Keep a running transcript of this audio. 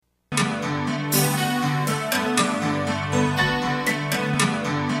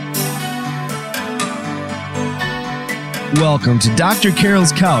Welcome to Dr.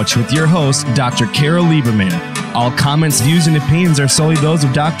 Carol's Couch with your host, Dr. Carol Lieberman. All comments, views, and opinions are solely those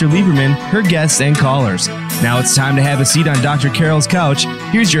of Dr. Lieberman, her guests, and callers. Now it's time to have a seat on Dr. Carol's Couch.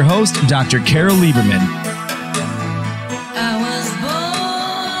 Here's your host, Dr. Carol Lieberman.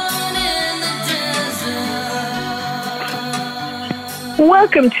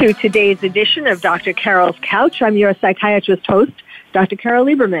 Welcome to today's edition of Dr. Carol's Couch. I'm your psychiatrist host, Dr. Carol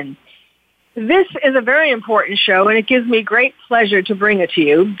Lieberman. This is a very important show, and it gives me great pleasure to bring it to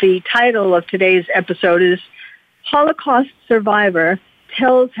you. The title of today's episode is Holocaust Survivor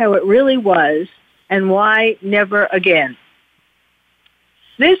Tells How It Really Was and Why Never Again.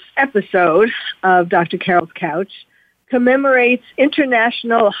 This episode of Dr. Carol's Couch commemorates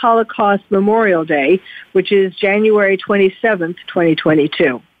International Holocaust Memorial Day, which is January 27th,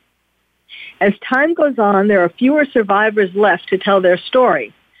 2022. As time goes on, there are fewer survivors left to tell their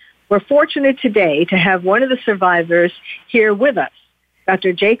story. We're fortunate today to have one of the survivors here with us,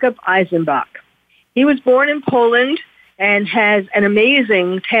 Dr. Jacob Eisenbach. He was born in Poland and has an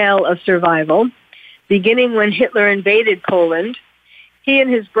amazing tale of survival, beginning when Hitler invaded Poland. He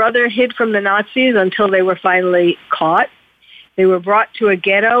and his brother hid from the Nazis until they were finally caught. They were brought to a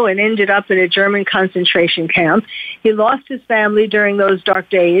ghetto and ended up in a German concentration camp. He lost his family during those dark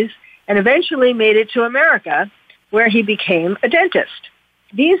days and eventually made it to America, where he became a dentist.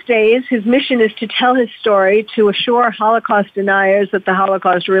 These days, his mission is to tell his story to assure Holocaust deniers that the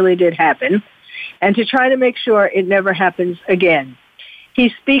Holocaust really did happen and to try to make sure it never happens again. He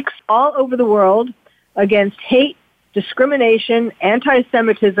speaks all over the world against hate, discrimination,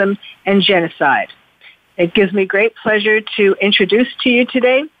 anti-Semitism, and genocide. It gives me great pleasure to introduce to you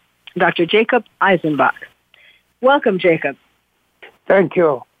today Dr. Jacob Eisenbach. Welcome, Jacob. Thank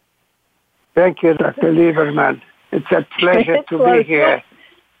you. Thank you, Dr. Lieberman. It's a pleasure to be here.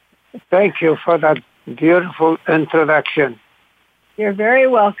 Thank you for that beautiful introduction. You're very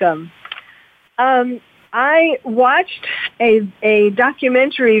welcome. I watched a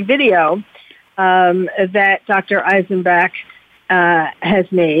documentary video that Dr. Eisenbach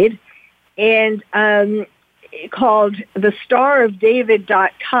has made, and called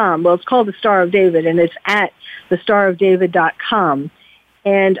thestarofdavid.com. Well, it's called The Star of David, and it's at thestarofdavid.com.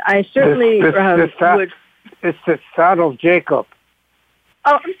 And I certainly would... It's the Star of Jacob.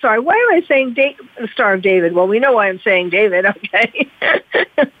 Oh, I'm sorry. Why am I saying the Star of David? Well, we know why I'm saying David, okay?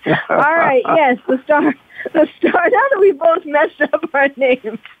 All right, yes, the Star. Now that we both messed up our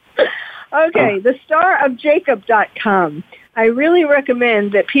names. Okay, thestarofjacob.com. I really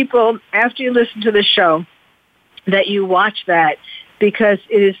recommend that people, after you listen to the show, that you watch that because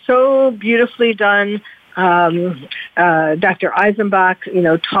it is so beautifully done. Dr.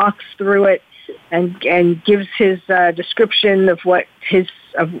 Eisenbach, talks through it and gives his description of what his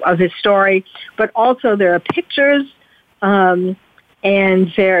story. But also there are pictures, and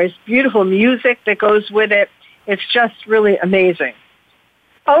there's beautiful music that goes with it. It's just really amazing.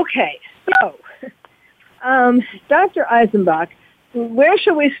 Okay, so Dr. Eisenbach, where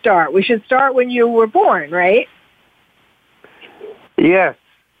should we start? We should start when you were born, right? Yes.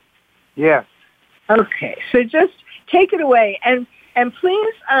 Okay, so just take it away, and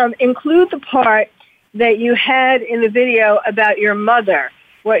please include the part that you had in the video about your mother,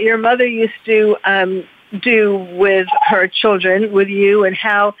 what your mother used to do with her children, with you, and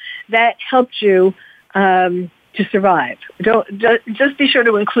how that helped you to survive. Just be sure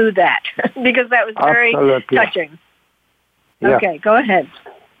to include that because that was very touching. Yeah. Okay, go ahead.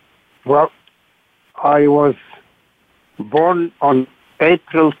 Well, I was born on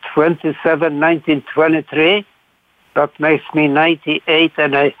April 27, 1923. That makes me 98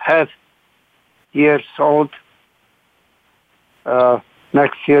 and a half years old.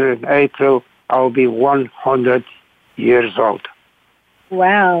 Next year in April, I'll be 100 years old.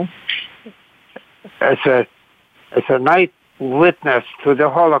 Wow. As a night witness to the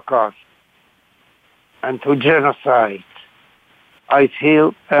Holocaust and to genocide, I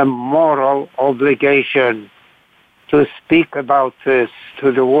feel a moral obligation to speak about this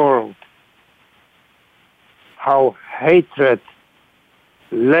to the world. How hatred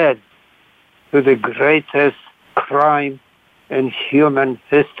led to the greatest crime in human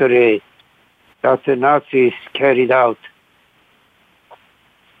history that the Nazis carried out.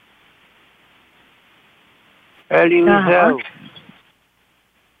 Elie Wiesel,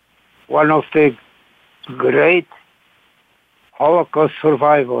 one of the great Holocaust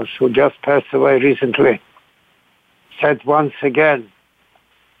survivors who just passed away recently, said once again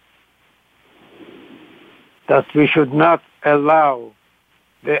that we should not allow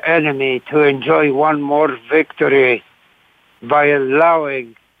the enemy to enjoy one more victory by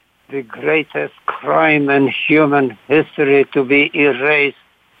allowing the greatest crime in human history to be erased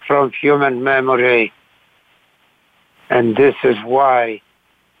from human memory. And this is why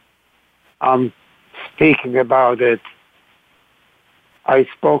I'm speaking about it. I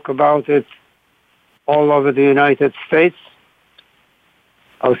spoke about it all over the United States,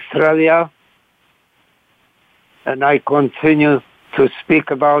 Australia, and I continue to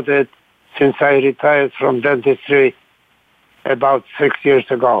speak about it since I retired from dentistry about 6 years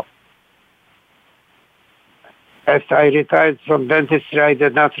ago. After I retired from dentistry, I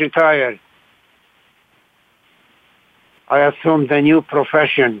did not retire. I assumed a new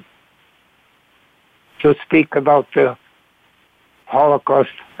profession to speak about the Holocaust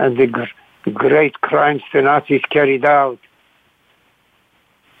and the great crimes the Nazis carried out,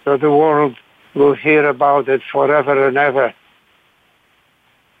 so the world will hear about it forever and ever.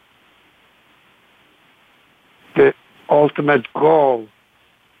 The ultimate goal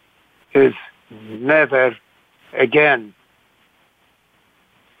is never again.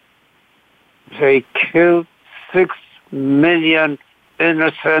 They killed 6 million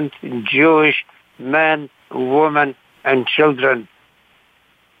innocent Jewish men, women, and children,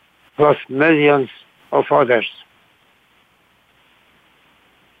 plus millions of others.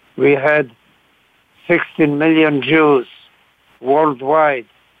 We had 16 million Jews worldwide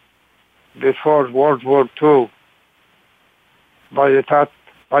before World War II. By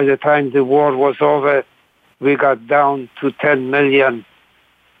the time the war was over, we got down to 10 million.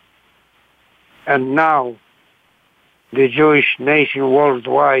 And now the Jewish nation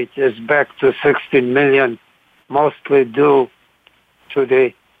worldwide is back to 16 million, mostly due to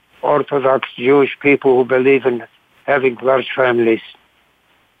the Orthodox Jewish people who believe in having large families.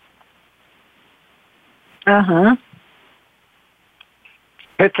 Uh-huh.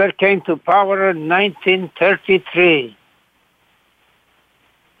 Hitler came to power in 1933.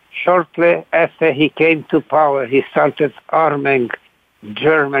 Shortly after he came to power, he started arming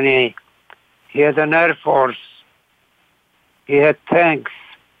Germany. He had an air force. He had tanks.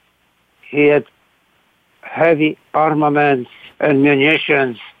 He had heavy armaments and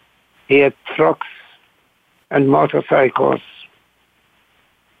munitions. He had trucks and motorcycles.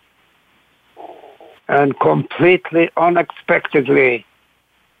 And completely unexpectedly,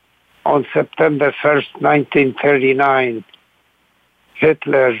 on September 1st, 1939,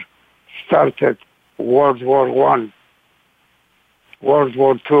 Hitler started World War II.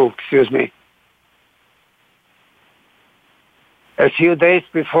 A few days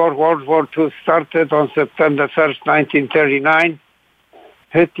before World War II started, on September 1st, 1939,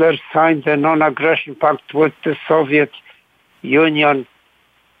 Hitler signed a non-aggression pact with the Soviet Union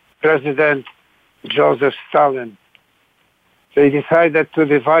President Joseph Stalin. They decided to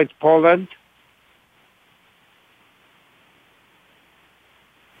divide Poland.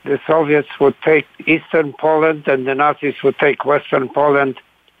 The Soviets would take Eastern Poland and the Nazis would take Western Poland,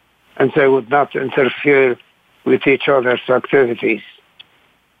 and they would not interfere with each other's activities.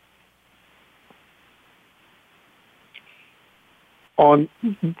 In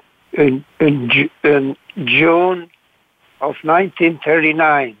June of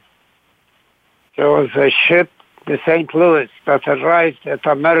 1939, there was a ship, the St. Louis, that arrived at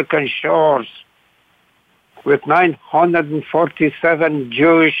American shores with 947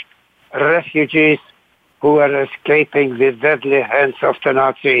 Jewish refugees who were escaping the deadly hands of the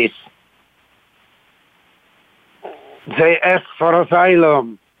Nazis. They asked for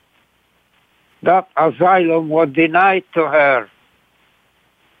asylum. That asylum was denied to her.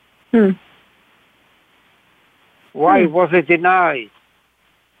 Why was it denied?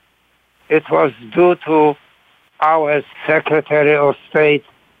 It was due to our Secretary of State.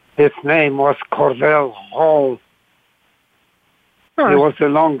 His name was Cordell Hull. He was the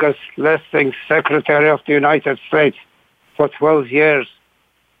longest lasting Secretary of the United States for 12 years.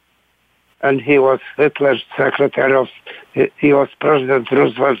 And he was Hitler's he was President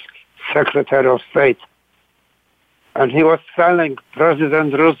Roosevelt's Secretary of State. And he was telling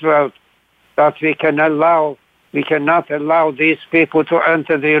President Roosevelt that we cannot allow these people to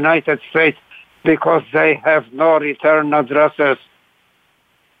enter the United States because they have no return addresses.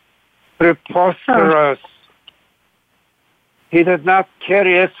 Preposterous. He did not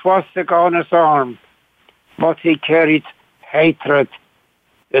carry a swastika on his arm, but he carried hatred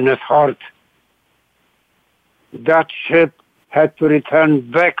in his heart. That ship had to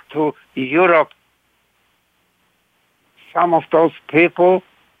return back to Europe. Some of those people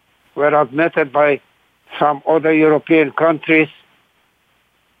were admitted by some other European countries,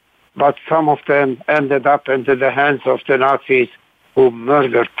 but some of them ended up into the hands of the Nazis who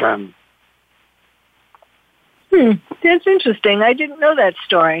murdered them. That's interesting. I didn't know that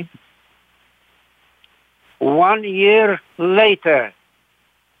story. 1 year later,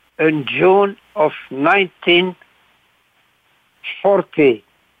 in June of 1940,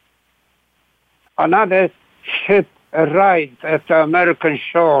 another ship arrived at the American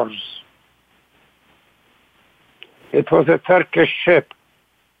shores. It was a Turkish ship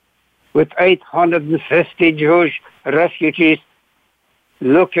with 850 Jewish refugees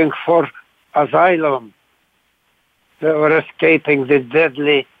looking for asylum. They were escaping the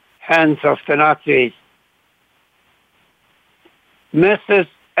deadly hands of the Nazis. Mrs.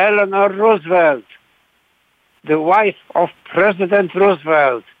 Eleanor Roosevelt, the wife of President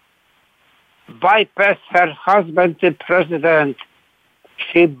Roosevelt, bypassed her husband, the president.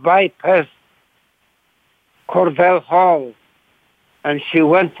 She bypassed Cordell Hall, and she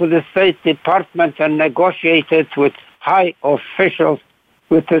went to the State Department and negotiated with high officials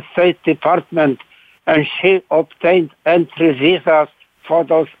with the State Department, and she obtained entry visas for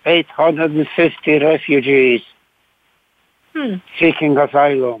those 850 refugees seeking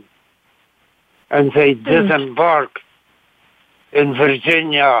asylum. And they disembarked in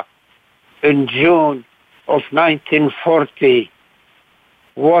Virginia in June of 1940.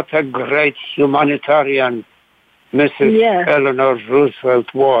 What a great humanitarian Mrs. Eleanor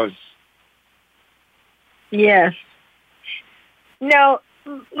Roosevelt was. Yes. Now,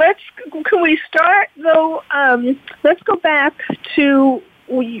 can we start, though, let's go back to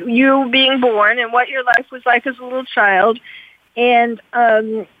you being born and what your life was like as a little child, and,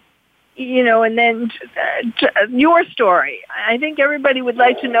 and then your story. I think everybody would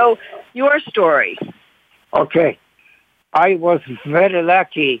like to know your story. Okay. I was very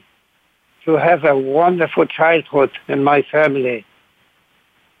lucky to have a wonderful childhood in my family.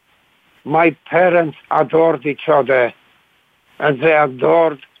 My parents adored each other, and they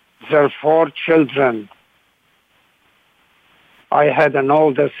adored their 4 children. I had an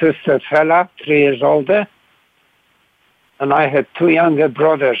older sister, Fela, 3 years older, and I had 2 younger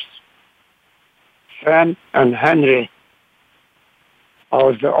brothers, Sam and Henry. I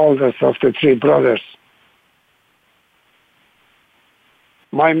was the oldest of the 3 brothers.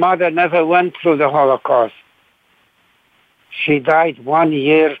 My mother never went through the Holocaust. She died 1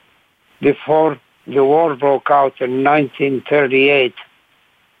 year before the war broke out in 1938.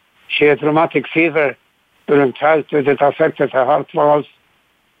 She had rheumatic fever during childhood that affected her heart valves,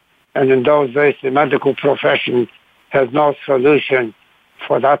 and in those days the medical profession had no solution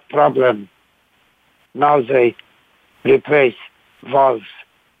for that problem. Now they replace valves.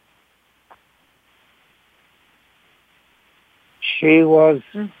 She was,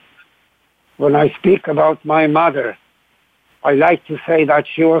 when I speak about my mother, I like to say that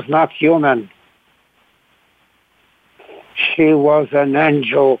she was not human. She was an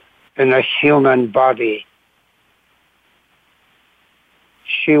angel in a human body.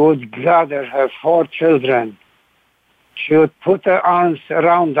 She would gather her 4 children. She would put her arms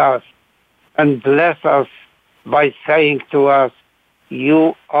around us and bless us by saying to us,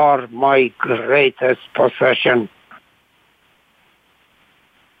 "You are my greatest possession."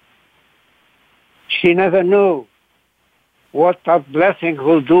 She never knew what that blessing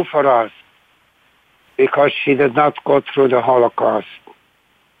will do for us because she did not go through the Holocaust.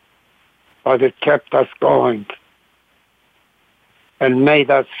 But it kept us going and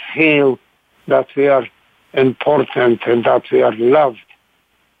made us feel that we are important and that we are loved.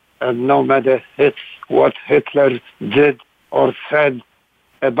 And no matter what Hitler did or said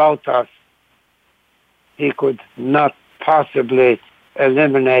about us, he could not possibly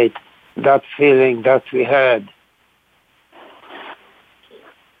eliminate that feeling that we had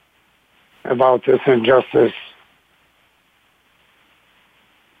about this injustice.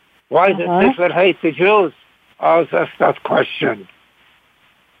 Why did Hitler hate the Jews? I was asked that question.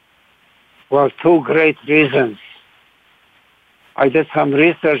 Well, 2 great reasons. I did some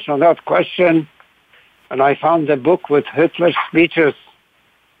research on that question, and I found a book with Hitler's speeches.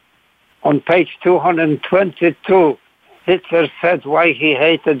 On page 222, Hitler said why he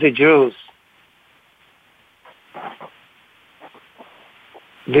hated the Jews.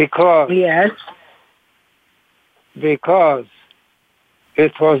 Because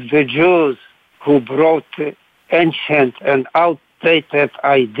it was the Jews who brought the ancient and outdated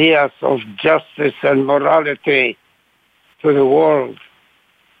ideas of justice and morality to the world.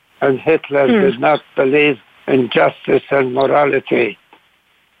 And Hitler did not believe in justice and morality.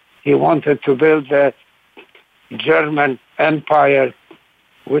 He wanted to build a German empire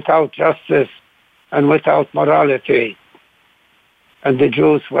without justice and without morality. And the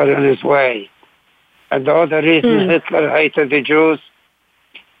Jews were in his way. And the other reason Hitler hated the Jews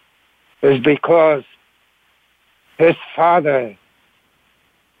is because his father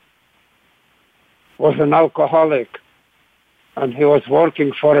was an alcoholic, and he was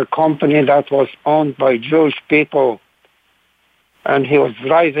working for a company that was owned by Jewish people, and he was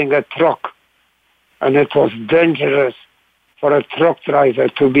driving a truck, and it was dangerous for a truck driver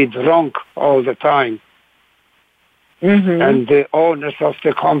to be drunk all the time. Mm-hmm. And the owners of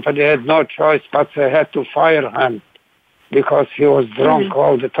the company had no choice, but they had to fire him because he was drunk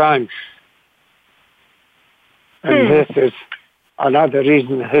all the time. And this is another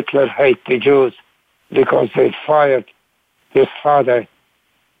reason Hitler hated the Jews, because they fired his father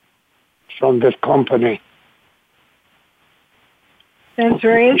from the company. That's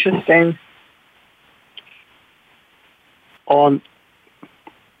very interesting. On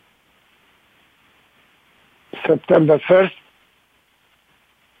September 1st,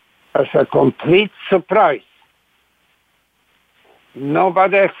 as a complete surprise,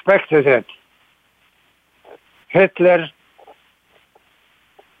 nobody expected it, Hitler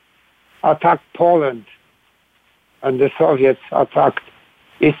attacked Poland, and the Soviets attacked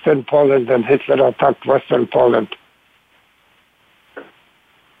Eastern Poland, and Hitler attacked Western Poland.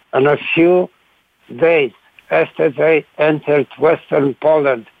 And a few days after they entered Western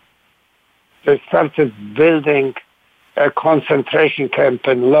Poland, they started building a concentration camp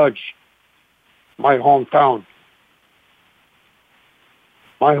in Lodz, my hometown.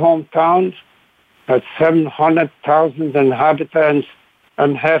 My hometown had 700,000 inhabitants,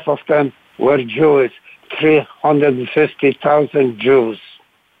 and half of them were Jews, 350,000 Jews.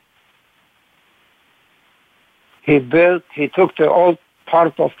 He took the old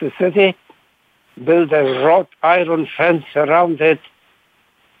part of the city, built a wrought iron fence around it,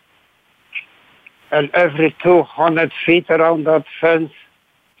 and every 200 feet around that fence,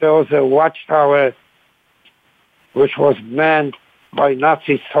 there was a watchtower which was manned by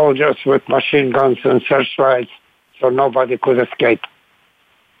Nazi soldiers with machine guns and searchlights, so nobody could escape.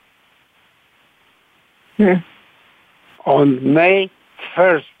 On May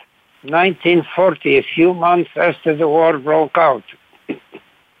 1st, 1940, a few months after the war broke out,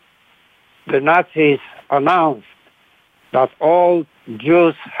 the Nazis announced that all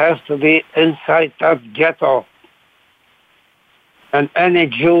Jews have to be inside that ghetto, and any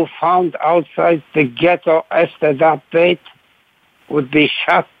Jew found outside the ghetto after that date would be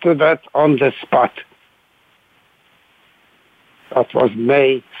shot to death on the spot. That was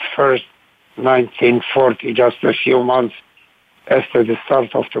May 1st, 1940, just a few months after the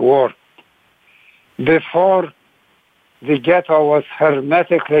start of the war. Before, the ghetto was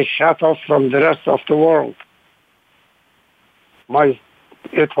hermetically shut off from the rest of the world.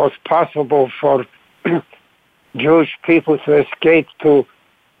 It was possible for Jewish people to escape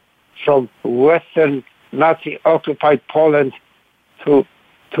from Western Nazi-occupied Poland to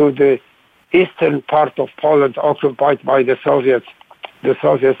the eastern part of Poland occupied by the Soviets. The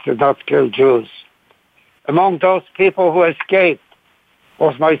Soviets did not kill Jews. Among those people who escaped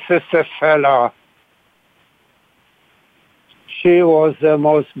was my sister Fela. She was the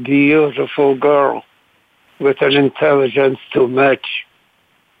most beautiful girl with an intelligence to match.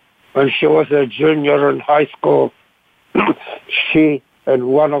 When she was a junior in high school, she and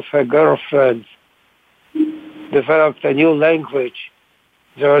one of her girlfriends developed a new language.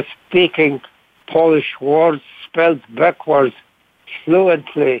 They were speaking Polish words spelled backwards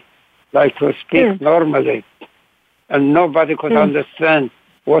fluently, like to speak normally, and nobody could understand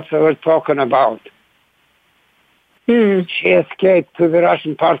what they were talking about. She escaped to the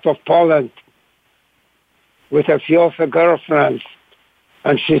Russian part of Poland with a few of her girlfriends,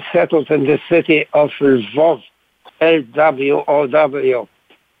 and she settled in the city of Lwów, L-W-O-W.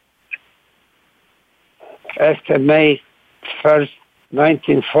 After May 1st,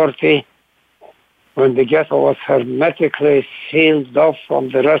 1940, when the ghetto was hermetically sealed off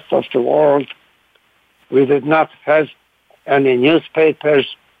from the rest of the world, we did not have any newspapers,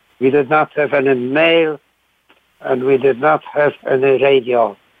 we did not have any mail, and we did not have any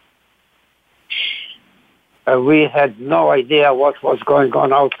radio. We had no idea what was going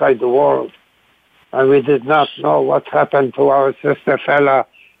on outside the world, and we did not know what happened to our sister Fela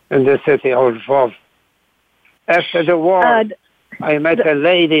in the city of Lwów. After the war, I met a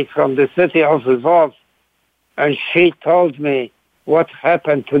lady from the city of Lwów, and she told me what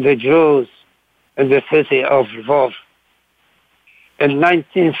happened to the Jews in the city of Lwów. In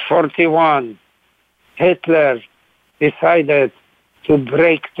 1941, Hitler decided to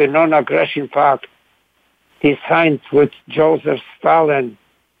break the non-aggression pact he signed with Joseph Stalin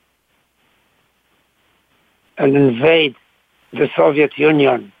and invade the Soviet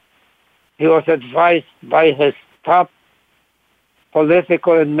Union. He was advised by his top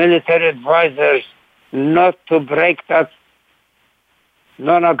political and military advisors not to break that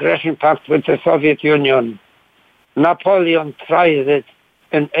non-aggression pact with the Soviet Union. Napoleon tried it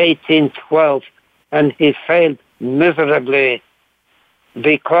in 1812, and he failed miserably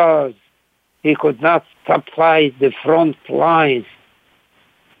because he could not supply the front lines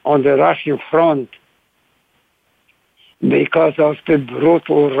on the Russian front because of the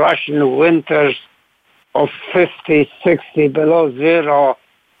brutal Russian winters of 50, 60 below zero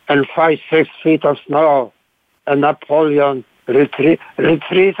and 5-6 feet of snow. And Napoleon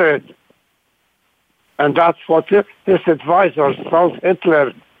retreated. And that's what his advisors told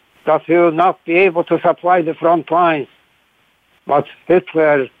Hitler, that he will not be able to supply the front lines. But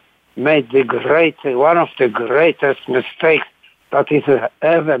Hitler made one of the greatest mistakes that he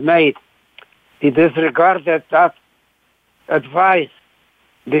ever made. He disregarded that advice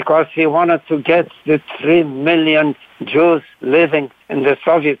because he wanted to get the 3 million Jews living in the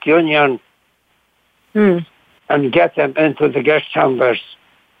Soviet Union and get them into the gas chambers.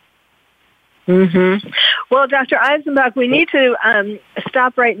 Mm-hmm. Well, Dr. Eisenbach, we need to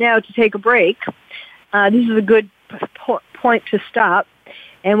stop right now to take a break. This is a good point to stop.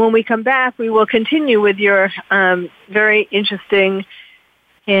 And when we come back, we will continue with your very interesting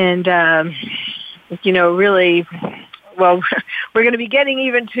and, really, well, we're going to be getting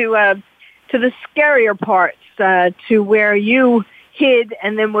even to the scarier parts, to where you hid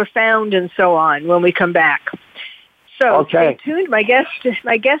and then were found and so on when we come back. So Stay tuned. My guest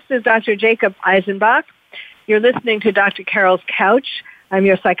is Dr. Jacob Eisenbach. You're listening to Dr. Carol's Couch. I'm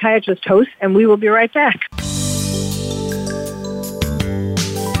your psychiatrist host, and we will be right back.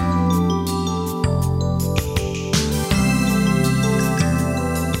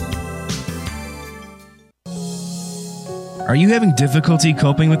 Are you having difficulty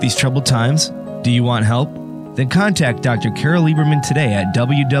coping with these troubled times? Do you want help? Then contact Dr. Carol Lieberman today at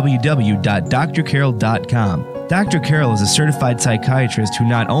www.drcarol.com. Dr. Carol is a certified psychiatrist who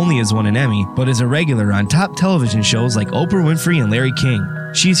not only has won an Emmy, but is a regular on top television shows like Oprah Winfrey and Larry King.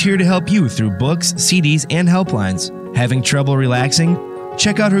 She's here to help you through books, CDs, and helplines. Having trouble relaxing?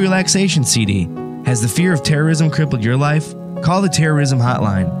 Check out her relaxation CD. Has the fear of terrorism crippled your life? Call the terrorism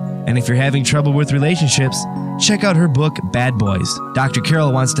hotline. And if you're having trouble with relationships, check out her book, Bad Boys. Dr.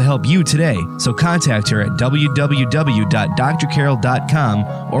 Carol wants to help you today, so contact her at www.drcarol.com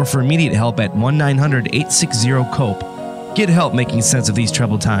or for immediate help at 1-900-860-COPE. Get help making sense of these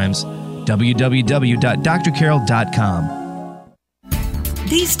troubled times. www.drcarol.com.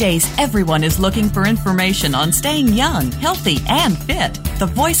 These days, everyone is looking for information on staying young, healthy, and fit. The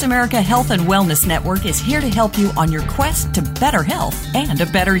Voice America Health and Wellness Network is here to help you on your quest to better health and a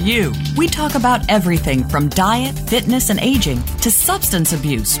better you. We talk about everything from diet, fitness, and aging to substance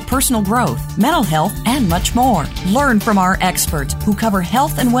abuse, personal growth, mental health, and much more. Learn from our experts who cover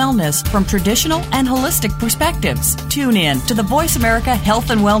health and wellness from traditional and holistic perspectives. Tune in to the Voice America Health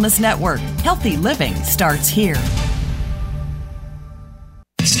and Wellness Network. Healthy living starts here.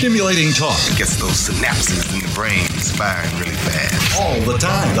 Stimulating talk gets those synapses in the brain firing really fast. All the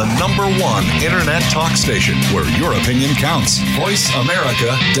time. The #1 internet talk station where your opinion counts.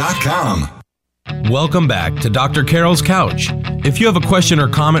 VoiceAmerica.com. Welcome back to Dr. Carol's Couch. If you have a question or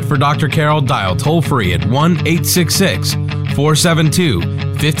comment for Dr. Carol, dial toll free at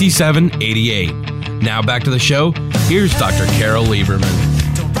 1-866-472-5788. Now back to the show. Here's Dr. Carol Lieberman.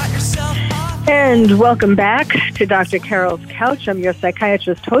 And welcome back to Dr. Carol's Couch. I'm your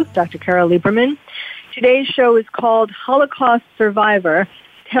psychiatrist host, Dr. Carol Lieberman. Today's show is called Holocaust Survivor,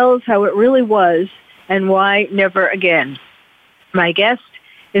 Tells How It Really Was and Why Never Again. My guest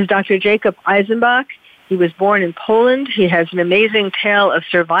is Dr. Jacob Eisenbach. He was born in Poland. He has an amazing tale of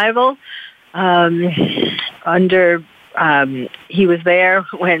survival. He was there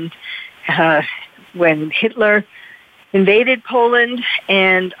when Hitler invaded Poland,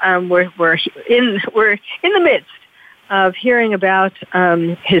 and we're in the midst of hearing about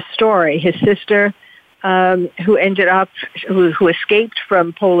his story. His sister, who escaped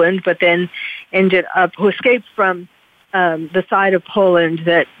from Poland, but then who escaped from the side of Poland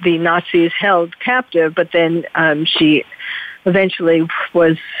that the Nazis held captive, but then she eventually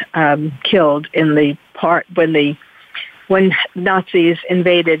was killed in the part when Nazis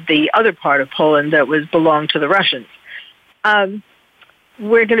invaded the other part of Poland that belonged to the Russians.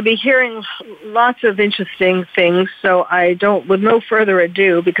 We're going to be hearing lots of interesting things, so with no further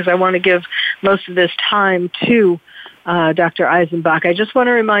ado, because I want to give most of this time to Dr. Eisenbach, I just want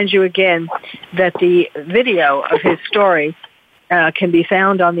to remind you again that the video of his story can be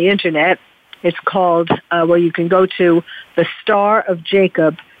found on the Internet. It's called, you can go to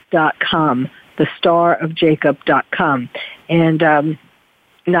thestarofjacob.com, thestarofjacob.com. And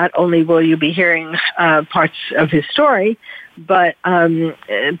not only will you be hearing parts of his story, but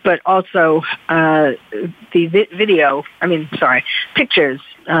also pictures,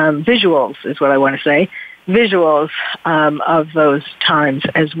 visuals is what I want to say, visuals of those times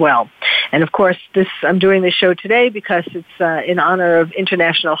as well. And of course, I'm doing this show today because it's in honor of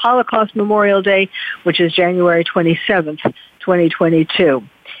International Holocaust Memorial Day, which is January 27th, 2022.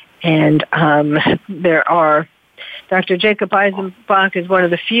 And there are, Dr. Jacob Eisenbach is one of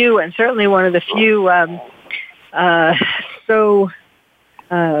the few, and certainly one of the few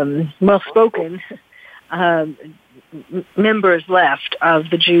well-spoken members left of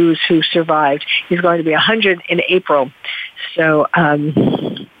the Jews who survived. He's going to be 100 in April. So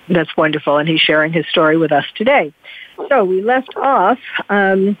that's wonderful, and he's sharing his story with us today. So we left off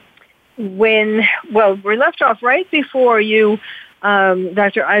we left off right before you,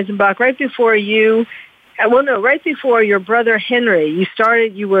 Dr. Eisenbach, right before your brother Henry.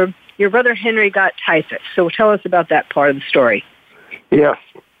 Your brother Henry got typhus. So tell us about that part of the story. Yes.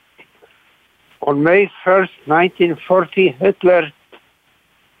 On May 1st, 1940, Hitler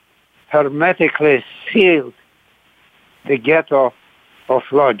hermetically sealed the ghetto of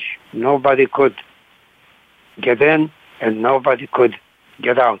Lodz. Nobody could get in and nobody could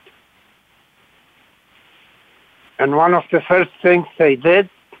get out. And one of the first things they did,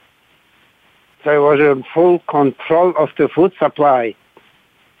 they were in full control of the food supply.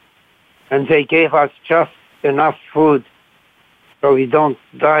 And they gave us just enough food so we don't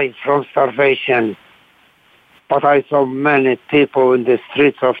die from starvation. But I saw many people in the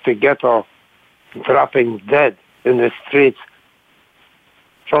streets of the ghetto dropping dead in the streets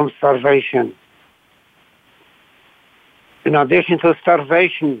from starvation. In addition to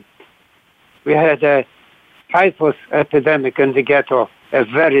starvation, we had a typhus epidemic in the ghetto, a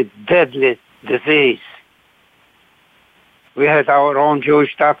very deadly disease. We had our own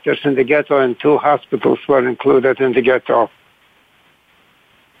Jewish doctors in the ghetto, and 2 hospitals were included in the ghetto.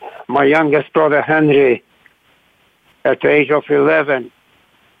 My youngest brother, Henry, at the age of 11,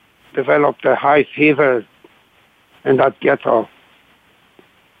 developed a high fever in that ghetto.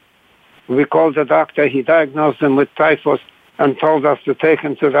 We called the doctor. He diagnosed him with typhus and told us to take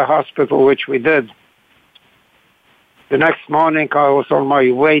him to the hospital, which we did. The next morning, I was on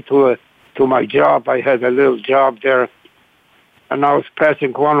my way to my job. I had a little job there, and I was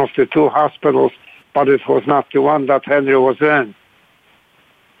passing one of the 2 hospitals, but it was not the one that Henry was in.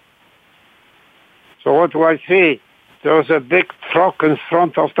 So what do I see? There was a big truck in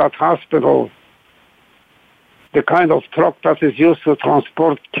front of that hospital, the kind of truck that is used to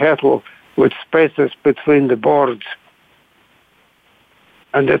transport cattle with spaces between the boards.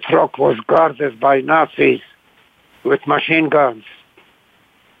 And the truck was guarded by Nazis with machine guns.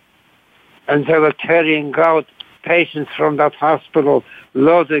 And they were carrying out patients from that hospital,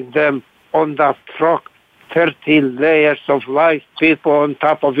 loading them on that truck, 30 layers of live people on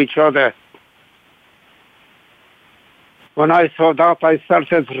top of each other. When I saw that, I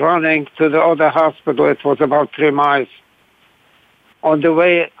started running to the other hospital. It was about 3 miles. On the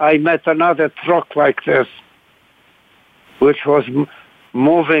way, I met another truck like this, which was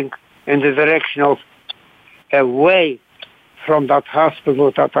moving in the direction of away from that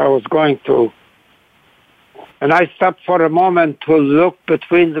hospital that I was going to. And I stopped for a moment to look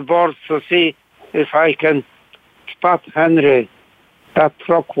between the boards to see if I can spot Henry. That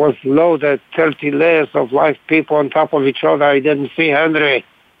truck was loaded, 30 layers of live people on top of each other. I didn't see Henry.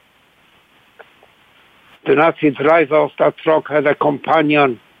 The Nazi driver of that truck had a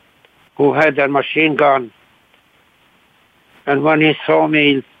companion who had a machine gun. And when he saw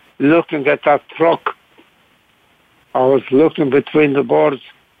me looking at that truck, I was looking between the boards.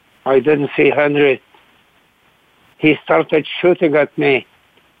 I didn't see Henry. He started shooting at me,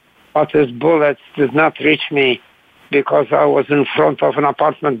 but his bullets did not reach me, because I was in front of an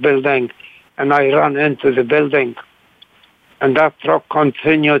apartment building, and I ran into the building. And that truck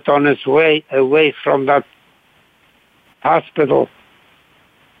continued on its way away from that hospital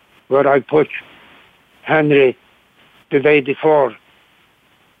where I put Henry the day before.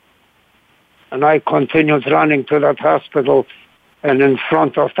 And I continued running to that hospital, and in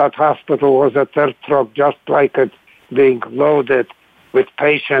front of that hospital was a 3rd truck just like it, being loaded with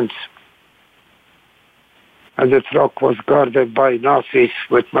patients. And the truck was guarded by Nazis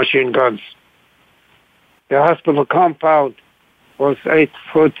with machine guns. The hospital compound was 8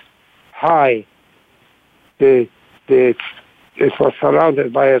 foot high. It was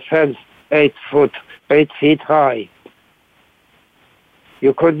surrounded by a fence 8 feet high.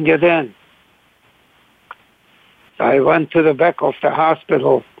 You couldn't get in. I went to the back of the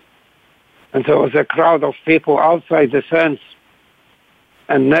hospital, and there was a crowd of people outside the fence.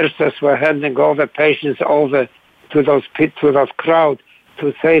 and nurses were handing over patients over to that crowd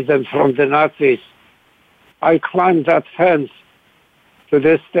to save them from the Nazis. I climbed that fence. To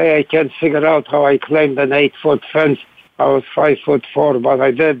this day, I can't figure out how I climbed an 8-foot fence. I was 5'4", but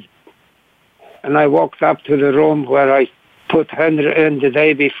I did. And I walked up to the room where I put Henry in the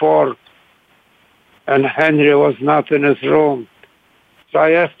day before, and Henry was not in his room. So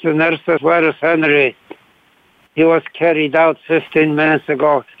I asked the nurses, where is Henry? He was carried out 15 minutes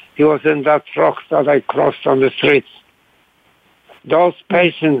ago. He was in that truck that I crossed on the streets. Those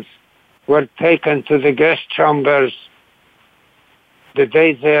patients were taken to the gas chambers the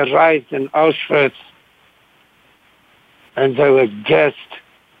day they arrived in Auschwitz, and they were gassed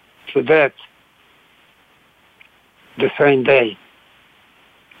to death the same day.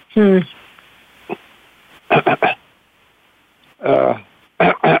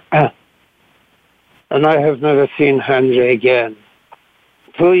 And I have never seen Henry again.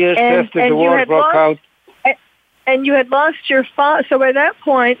 2 years after the war broke out. And you had lost your father. So by that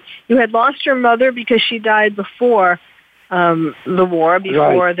point, you had lost your mother because she died before the war,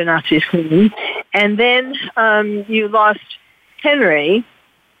 before the Nazis came. And then you lost Henry,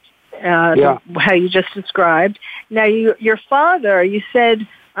 how you just described. Now, your father, you said,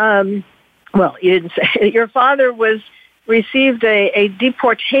 well, you didn't say, your father received a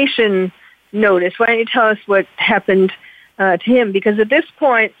deportation notice. Why don't you tell us what happened to him? Because at this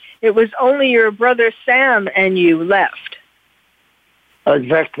point, it was only your brother Sam and you left.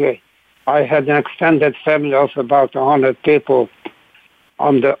 Exactly. I had an extended family of about 100 people.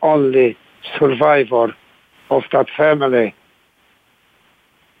 I'm the only survivor of that family.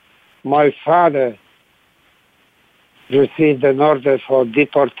 My father received an order for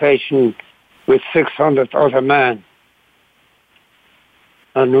deportation with 600 other men.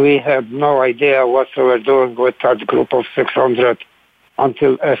 And we had no idea what we were doing with that group of 600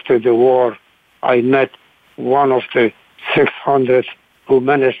 until after the war. I met one of the 600 who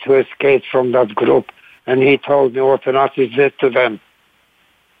managed to escape from that group, and he told me what the Nazis did to them.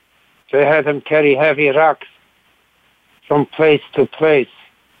 They had them carry heavy rocks from place to place,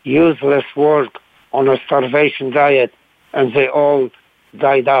 useless work on a starvation diet, and they all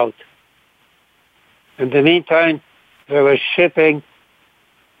died out. In the meantime, they were shipping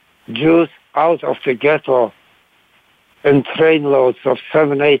Jews out of the ghetto in trainloads of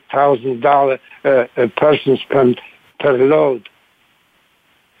 $7,000-8,000 persons per load.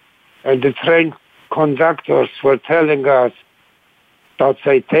 And the train conductors were telling us that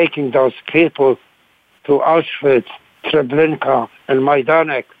they're taking those people to Auschwitz, Treblinka, and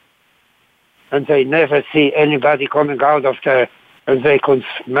Majdanek, and they never see anybody coming out of there, and they could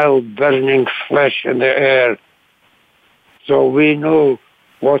smell burning flesh in the air. So we knew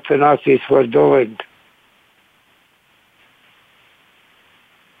what the Nazis were doing.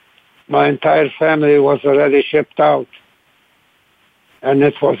 My entire family was already shipped out, and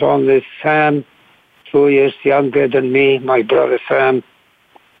it was only Sam, 2 years younger than me, my brother Sam,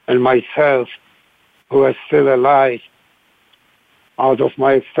 and myself, who was still alive out of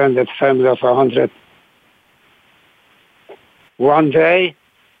my extended family of 100. One day,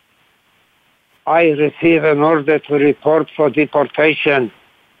 I received an order to report for deportation,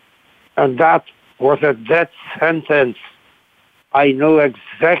 and that was a death sentence. I knew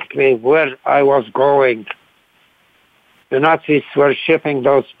exactly where I was going. The Nazis were shipping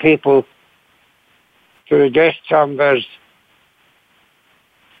those people to the gas chambers,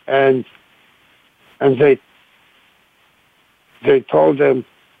 and they told them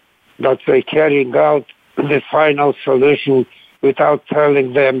that they're carrying out the final solution without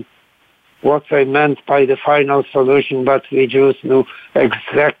telling them what they meant by the final solution, but we Jews knew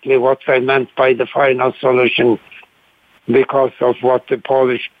exactly what they meant by the final solution because of what the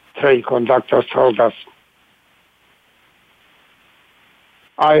Polish train conductors told us.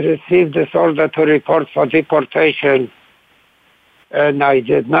 I received this order to report for deportation, and I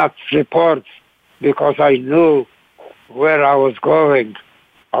did not report because I knew where I was going.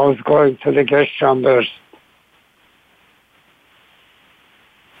 I was going to the gas chambers.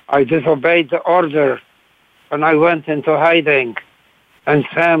 I disobeyed the order, and I went into hiding, and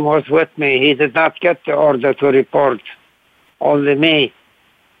Sam was with me. He did not get the order to report, only me.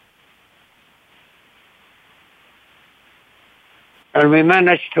 And we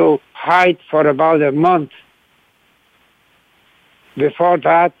managed to hide for about a month. Before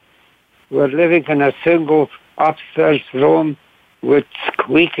that, we were living in a single upstairs room with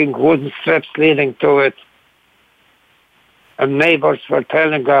squeaking wooden steps leading to it. And neighbors were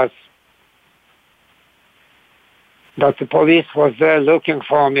telling us that the police was there looking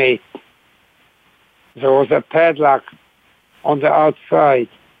for me. There was a padlock on the outside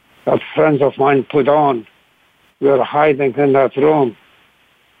that friends of mine put on. We were hiding in that room.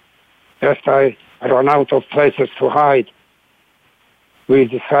 After I ran out of places to hide, we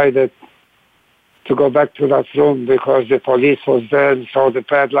decided to go back to that room because the police was there and saw the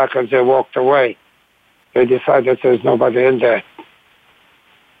padlock and they walked away. They decided there's nobody in there.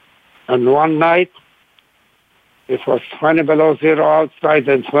 And one night, it was 20 below zero outside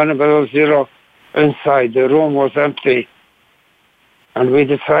and 20 below zero inside. The room was empty. And we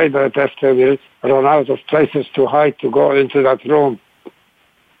decided after we ran out of places to hide to go into that room.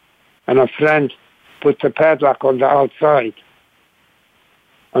 And a friend put the padlock on the outside.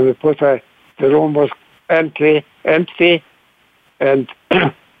 And we put the room was empty, and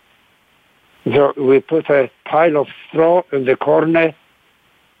we put a pile of straw in the corner,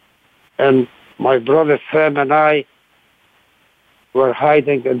 and my brother Sam and I were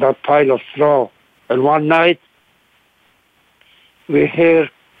hiding in that pile of straw. And one night, we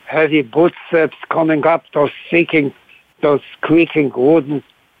hear heavy footsteps coming up those squeaking wooden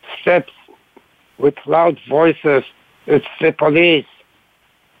steps with loud voices. It's the police.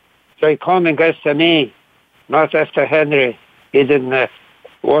 They're coming after me, not after Henry. He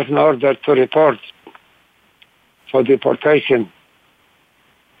wasn't ordered to report for deportation.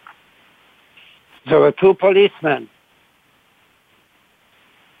 There were two policemen,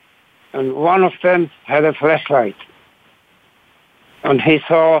 and one of them had a flashlight, and he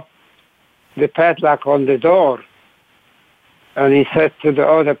saw the padlock on the door, and he said to the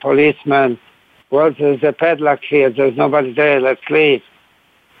other policeman, well, there's a padlock here, there's nobody there, let's leave.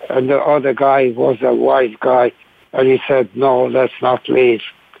 And the other guy was a wise guy, and he said, no, let's not leave.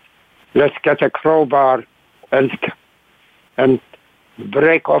 Let's get a crowbar and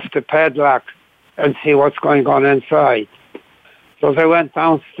break off the padlock and see what's going on inside. So they went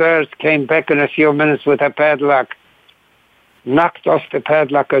downstairs, came back in a few minutes with a padlock, knocked off the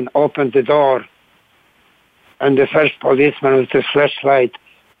padlock and opened the door. And the first policeman with the flashlight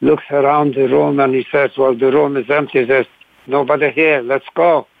looks around the room and he says, well, the room is empty. He says, nobody here, let's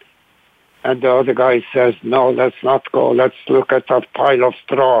go. And the other guy says, no, let's not go. Let's look at that pile of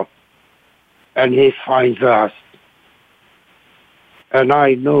straw. And he finds us. And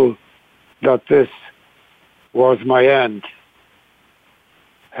I knew that this was my end.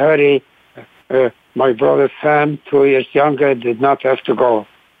 Harry, my brother Sam, 2 years younger, did not have to go.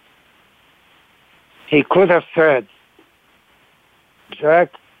 He could have said,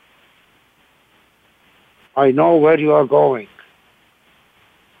 Jack, I know where you are going.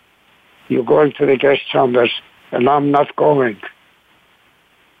 You're going to the gas chambers, and I'm not going.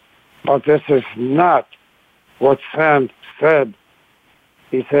 But this is not what Sam said.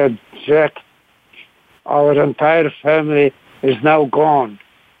 He said, Jack, our entire family is now gone.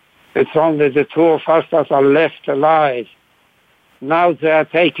 It's only the two of us that are left alive. Now they are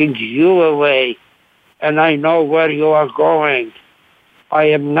taking you away, and I know where you are going. I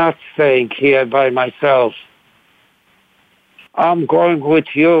am not staying here by myself. I'm going with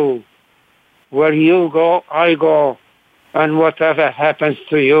you. Where you go, I go. And whatever happens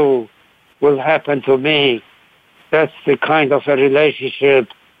to you will happen to me. That's the kind of a relationship,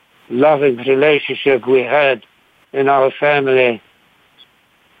 loving relationship we had in our family.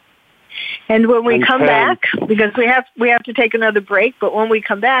 And when we come back, because we have to take another break, but when we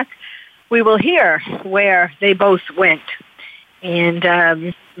come back, we will hear where they both went and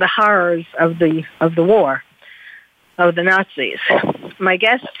the horrors of the war, of the Nazis. My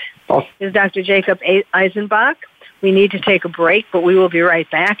guest is Dr. Jacob Eisenbach. We need to take a break, but we will be right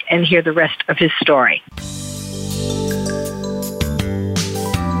back and hear the rest of his story.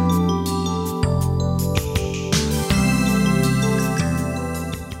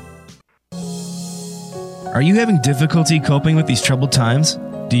 Are you having difficulty coping with these troubled times?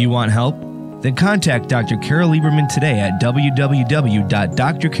 Do you want help? Then contact Dr. Carol Lieberman today at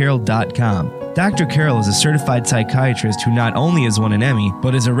www.drcarol.com. Dr. Carol is a certified psychiatrist who not only has won an Emmy,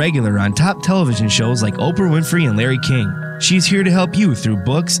 but is a regular on top television shows like Oprah Winfrey and Larry King. She's here to help you through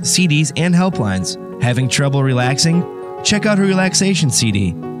books, CDs, and helplines. Having trouble relaxing? Check out her relaxation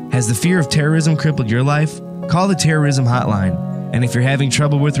CD. Has the fear of terrorism crippled your life? Call the terrorism hotline. And if you're having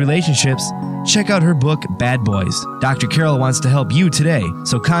trouble with relationships, check out her book, Bad Boys. Dr. Carol wants to help you today,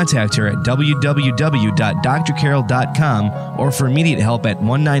 so contact her at www.drcarol.com or for immediate help at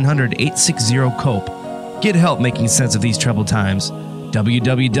 1-900-860-COPE. Get help making sense of these troubled times.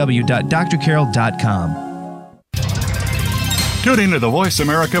 www.drcarol.com. Tune in to the Voice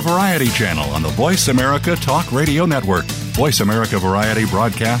America Variety channel on the Voice America Talk Radio Network. Voice America Variety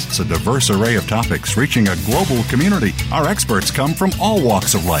broadcasts a diverse array of topics reaching a global community. Our experts come from all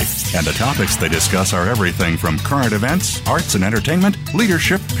walks of life, and the topics they discuss are everything from current events, arts and entertainment,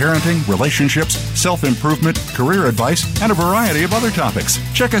 leadership, parenting, relationships, self-improvement, career advice, and a variety of other topics.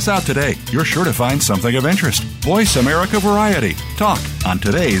 Check us out today. You're sure to find something of interest. Voice America Variety. Talk on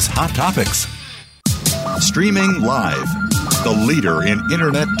today's hot topics. Streaming live. The leader in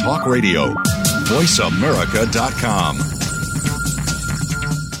Internet talk radio.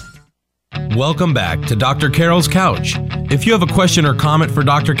 VoiceAmerica.com. Welcome back to Dr. Carol's Couch. If you have a question or comment for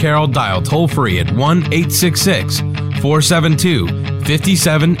Dr. Carol, dial toll free at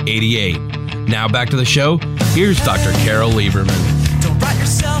 1-866-472-5788. Now back to the show. Here's Dr. Carol Lieberman.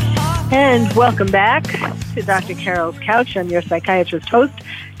 And welcome back to Dr. Carol's Couch. I'm your psychiatrist host,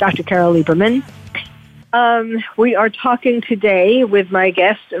 Dr. Carol Lieberman. We are talking today with my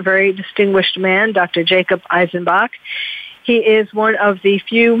guest, a very distinguished man, Dr. Jacob Eisenbach. He is one of the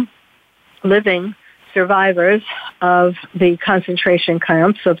few living survivors of the concentration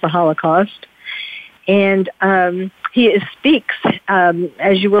camps of the Holocaust. And he speaks,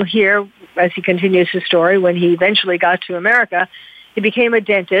 as you will hear as he continues his story, when he eventually got to America, he became a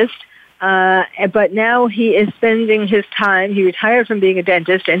dentist. But now he is spending his time, he retired from being a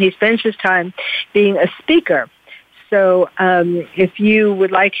dentist, and he spends his time being a speaker. So if you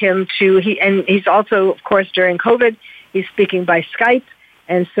would like him to, he's also, of course, during COVID, he's speaking by Skype,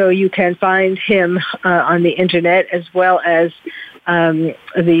 and so you can find him on the Internet as well as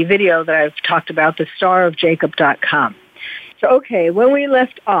the video that I've talked about, thestarofjacob.com. So, okay, when we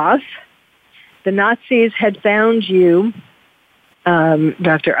left off, the Nazis had found you,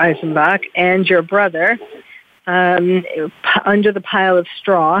 Dr. Eisenbach, and your brother under the pile of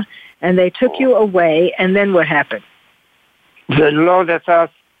straw, and they took you away, and then what happened? They loaded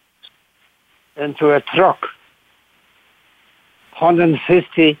us into a truck.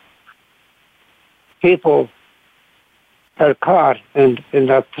 150 people per car in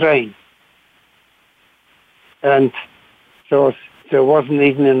that train. And there wasn't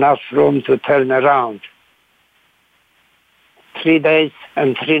even enough room to turn around. 3 days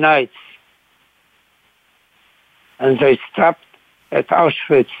and 3 nights. And they stopped at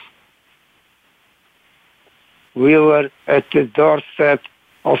Auschwitz. We were at the doorstep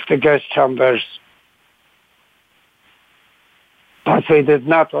of the gas chambers. But they did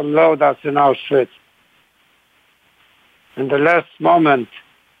not unload us in Auschwitz. In the last moment,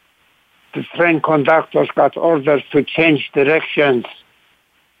 the train conductors got orders to change directions.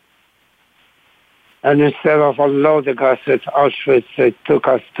 And instead of unloading us at Auschwitz, they took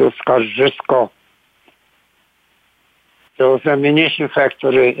us to Skarżysko. There was a munition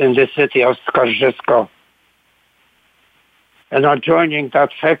factory in the city of Skarżysko. And adjoining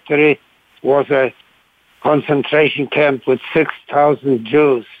that factory was a concentration camp with 6,000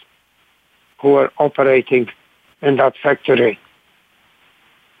 Jews who were operating in that factory.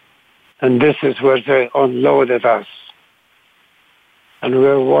 And this is where they unloaded us. And we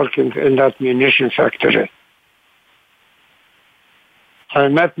were working in that munition factory. I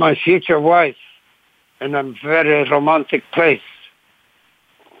met my future wife in a very romantic place.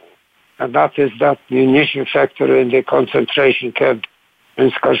 And that is that munition factory in the concentration camp in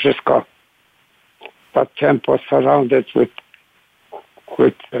Skarżysko. That camp was surrounded with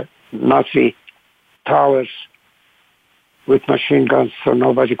Nazi towers with machine guns, so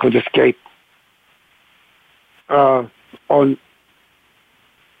nobody could escape.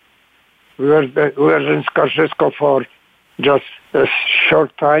 We were in Skarżysko for just a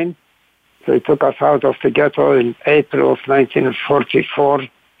short time. They took us out of the ghetto in April of 1944,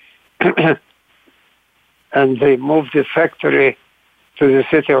 and they moved the factory to the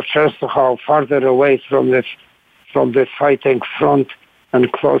city of Częstochowa, farther away from the fighting front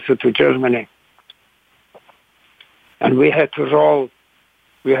and closer to Germany. And we had to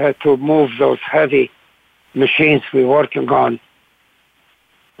move those heavy machines we were working on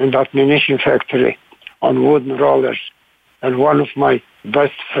in that munition factory on wooden rollers. And one of my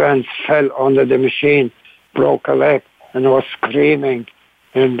best friends fell under the machine, broke a leg, and was screaming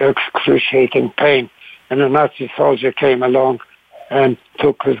in excruciating pain. And a Nazi soldier came along and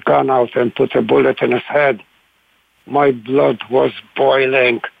took his gun out and put a bullet in his head. My blood was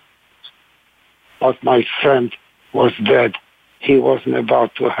boiling, but my friend was dead. He wasn't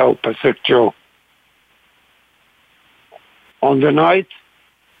about to help a sick Jew. On the night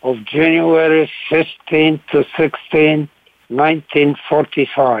of January 15 to 16,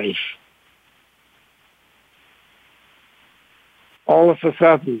 1945, all of a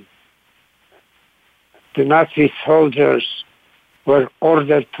sudden, the Nazi soldiers were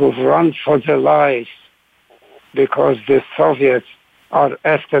ordered to run for their lives because the Soviets are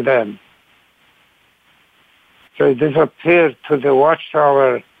after them. They disappeared to the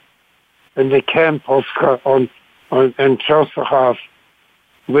watchtower in the camp in Czestochow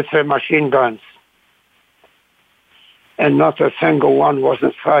with their machine guns. And not a single one was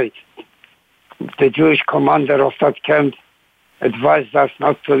in sight. The Jewish commander of that camp advised us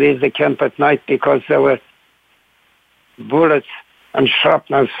not to leave the camp at night because there were bullets and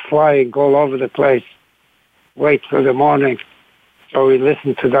shrapnel flying all over the place. Wait till the morning. So we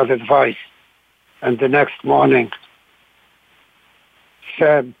listened to that advice. And the next morning,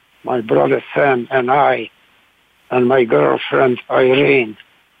 Sam, my brother Sam, and I, and my girlfriend Irene,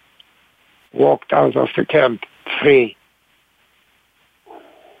 walked out of the camp free.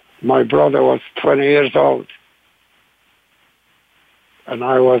 My brother was 20 years old, and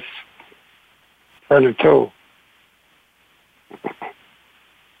I was 22.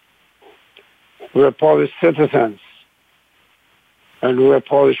 We were Polish citizens, and we were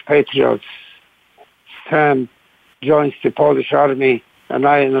Polish patriots. Sam joins the Polish army, and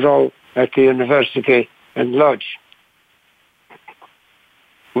I enroll at the university in Łódź.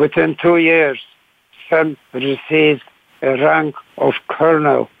 Within 2 years, Sam received a rank of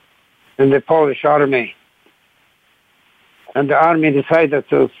colonel in the Polish army. And the army decided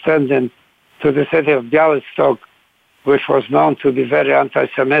to send him to the city of Białystok, which was known to be very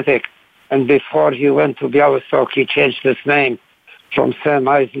anti-Semitic. And before he went to Białystok, he changed his name from Sam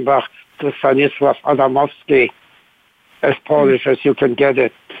Eisenbach to Stanisław Adamowski, as Polish as you can get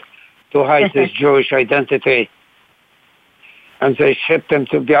it, to hide his Jewish identity. And they shipped him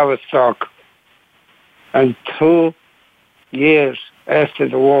to Białystok. And 2 years after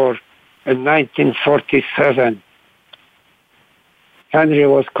the war, in 1947, Henry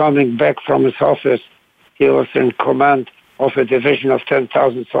was coming back from his office. He was in command of a division of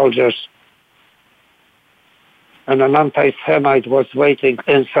 10,000 soldiers. And an anti-Semite was waiting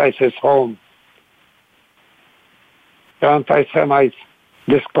inside his home. The anti-Semites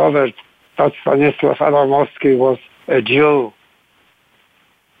discovered that Stanisław Adamowski was a Jew.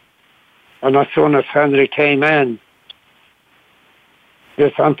 And as soon as Henry came in,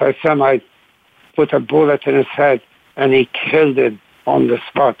 this anti-Semite put a bullet in his head and he killed him on the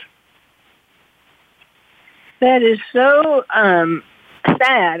spot. That is so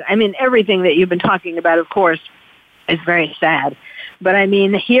sad. I mean, everything that you've been talking about, of course, is very sad. But I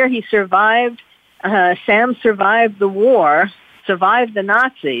mean, here he survived, Sam survived the war, survived the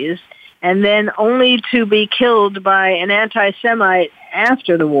Nazis, and then only to be killed by an anti-Semite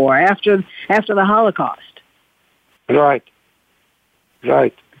after the war, after the Holocaust. Right.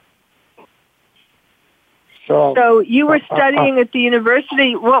 So you were studying at the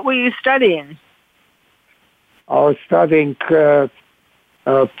university. What were you studying? I was studying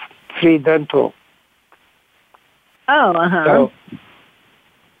pre-dental. Oh, uh-huh.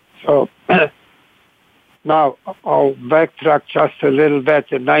 So now I'll backtrack just a little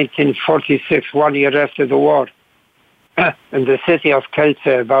bit. In 1946, 1 year after the war, in the city of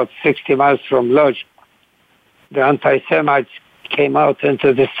Kielce, about 60 miles from Łódź, the anti-Semites came out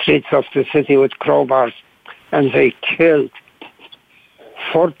into the streets of the city with crowbars, and they killed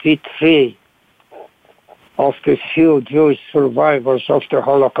 43 of the few Jewish survivors of the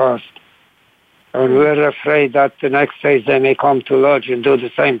Holocaust. And we're afraid that the next days they may come to Łódź and do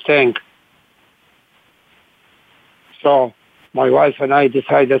the same thing. So my wife and I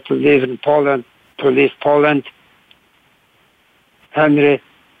decided to live in Poland, Henry,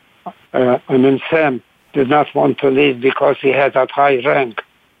 Sam did not want to leave because he had that high rank.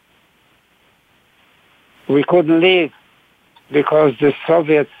 We couldn't leave because the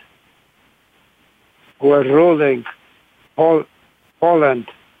Soviets were ruling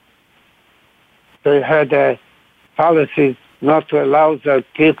Poland. They had a policy not to allow their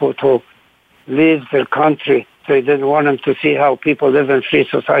people to leave their country. They didn't want them to see how people live in free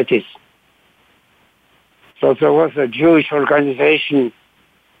societies. So there was a Jewish organization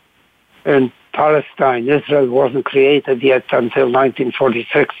in Palestine. Israel wasn't created yet until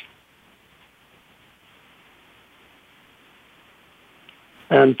 1946.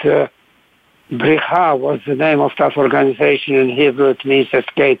 And Bricha was the name of that organization. In Hebrew, it means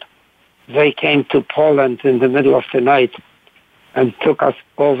escape. They came to Poland in the middle of the night and took us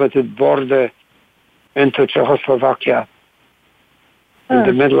over the border into Czechoslovakia in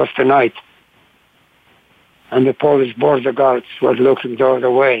the middle of the night. And the Polish border guards were looking the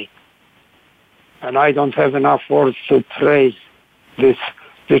other way. And I don't have enough words to praise the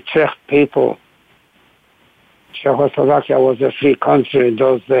Czech people. Czechoslovakia was a free country in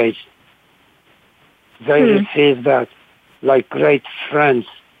those days. They received that like great friends.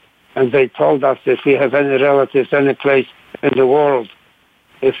 And they told us if we have any relatives any place in the world,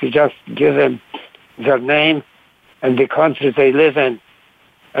 if we just give them their name and the country they live in,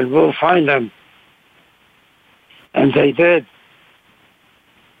 and we'll find them. And they did.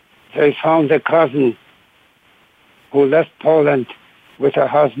 They found a cousin who left Poland with her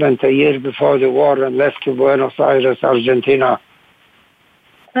husband a year before the war and left to Buenos Aires, Argentina.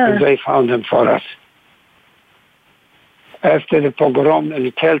 And they found him for us. After the pogrom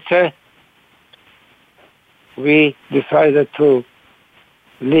in Kielce, we decided to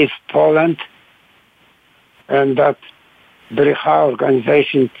leave Poland, and that Bricha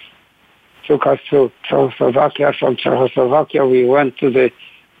organization took us to Czechoslovakia. From Czechoslovakia, we went to the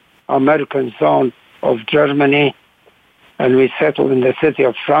American zone of Germany, and we settled in the city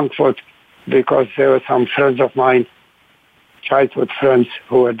of Frankfurt because there were some friends of mine, childhood friends,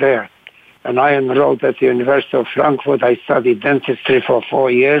 who were there. And I enrolled at the University of Frankfurt. I studied dentistry for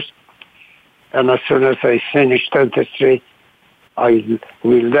 4 years. And as soon as I finished dentistry,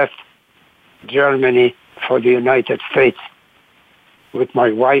 we left Germany for the United States with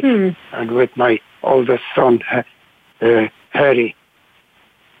my wife and with my oldest son, Harry,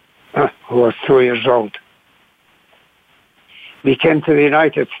 who was 2 years old. We came to the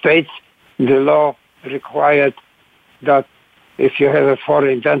United States. The law required that if you have a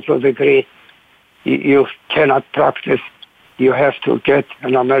foreign dental degree, you cannot practice. You have to get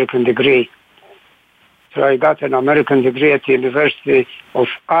an American degree. So I got an American degree at the University of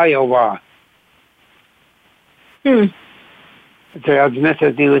Iowa. They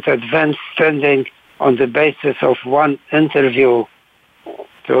admitted me with advanced standing on the basis of one interview.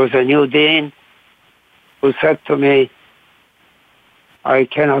 There was a new dean who said to me, I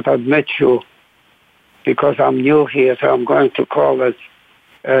cannot admit you because I'm new here, so I'm going to call it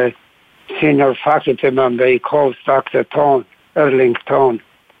a senior faculty member. He calls Dr. Tone, Erling Tone.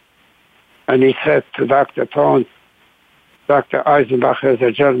 And he said to Dr. Tone, Dr. Eisenbach has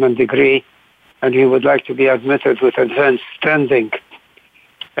a German degree, and he would like to be admitted with advanced standing.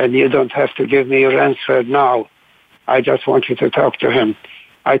 And you don't have to give me your answer now. I just want you to talk to him.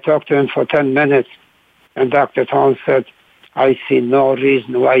 I talked to him for 10 minutes, and Dr. Tone said, I see no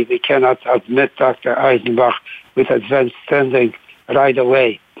reason why we cannot admit Dr. Eisenbach with advanced standing right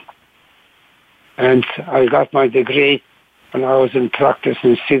away. And I got my degree, and I was in practice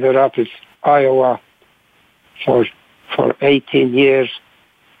in Cedar Rapids, Iowa, for 18 years,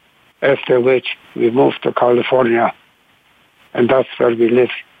 after which we moved to California, and that's where we live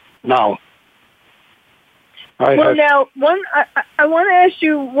now. I want to ask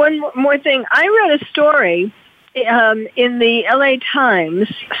you one more thing. I read a story in the LA Times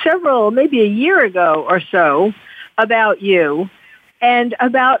maybe a year ago or so, about you and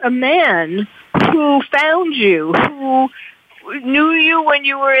about a man who found you, who knew you when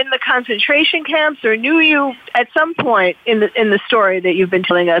you were in the concentration camps, or knew you at some point in the story that you've been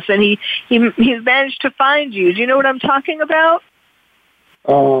telling us, and he managed to find you. Do you know what I'm talking about?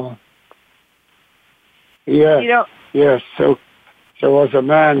 Oh, yeah. Yes. So there was a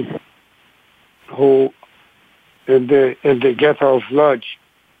man who, in the ghetto of Lodz,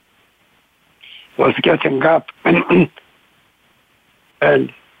 was getting up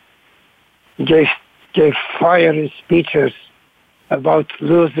and gave fiery speeches about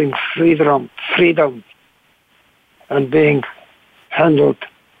losing freedom and being handled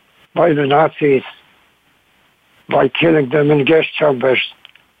by the Nazis, by killing them in gas chambers.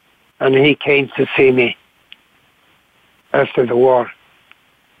 And he came to see me after the war.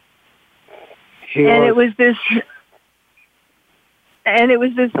 It was this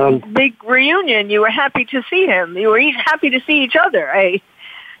big reunion. You were happy to see him. You were happy to see each other, eh?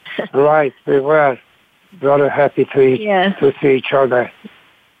 Right, we were very happy to see each other.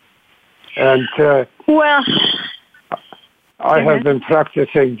 And I have been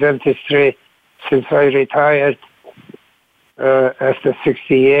practicing dentistry since I retired after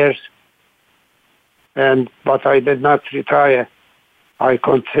 60 years. But I did not retire. I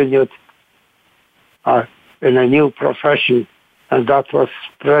continued in a new profession, and that was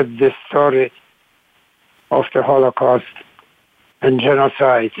spread this story of the Holocaust and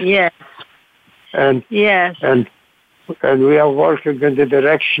genocide. Yes. And we are working in the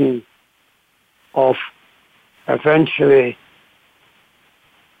direction of eventually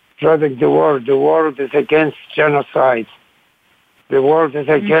spreading the word. The world is against genocide. The world is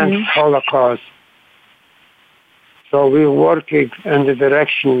against Holocaust. So we're working in the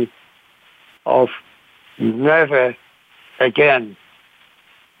direction of never again.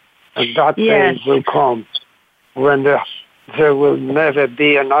 And that day will come when there will never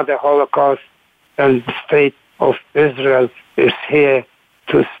be another Holocaust, and the state of Israel is here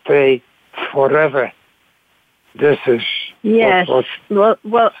to stay forever. This is yes.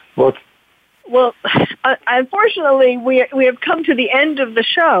 Unfortunately, we have come to the end of the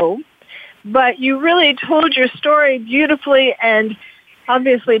show, but you really told your story beautifully and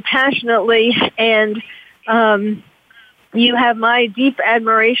obviously passionately, and you have my deep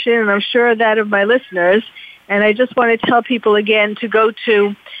admiration, and I'm sure that of my listeners. And I just want to tell people again to go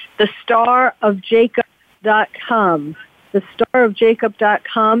to thestarofjacob.com,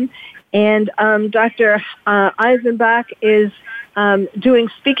 thestarofjacob.com. And Dr. Eisenbach is doing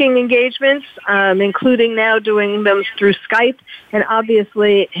speaking engagements, including now doing them through Skype. And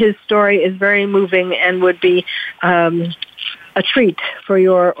obviously his story is very moving and would be a treat for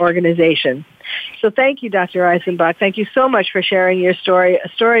your organization. So thank you, Dr. Eisenbach. Thank you so much for sharing your story, a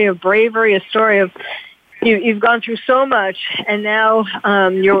story of bravery, a story of you've gone through so much, and now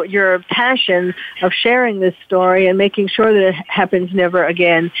your passion of sharing this story and making sure that it happens never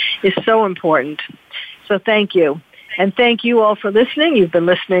again is so important. So thank you. And thank you all for listening. You've been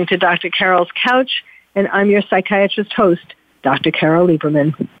listening to Dr. Carol's Couch, and I'm your psychiatrist host, Dr. Carol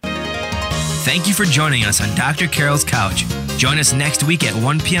Lieberman. Thank you for joining us on Dr. Carol's Couch. Join us next week at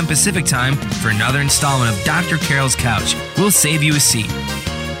 1 p.m. Pacific Time for another installment of Dr. Carol's Couch. We'll save you a seat.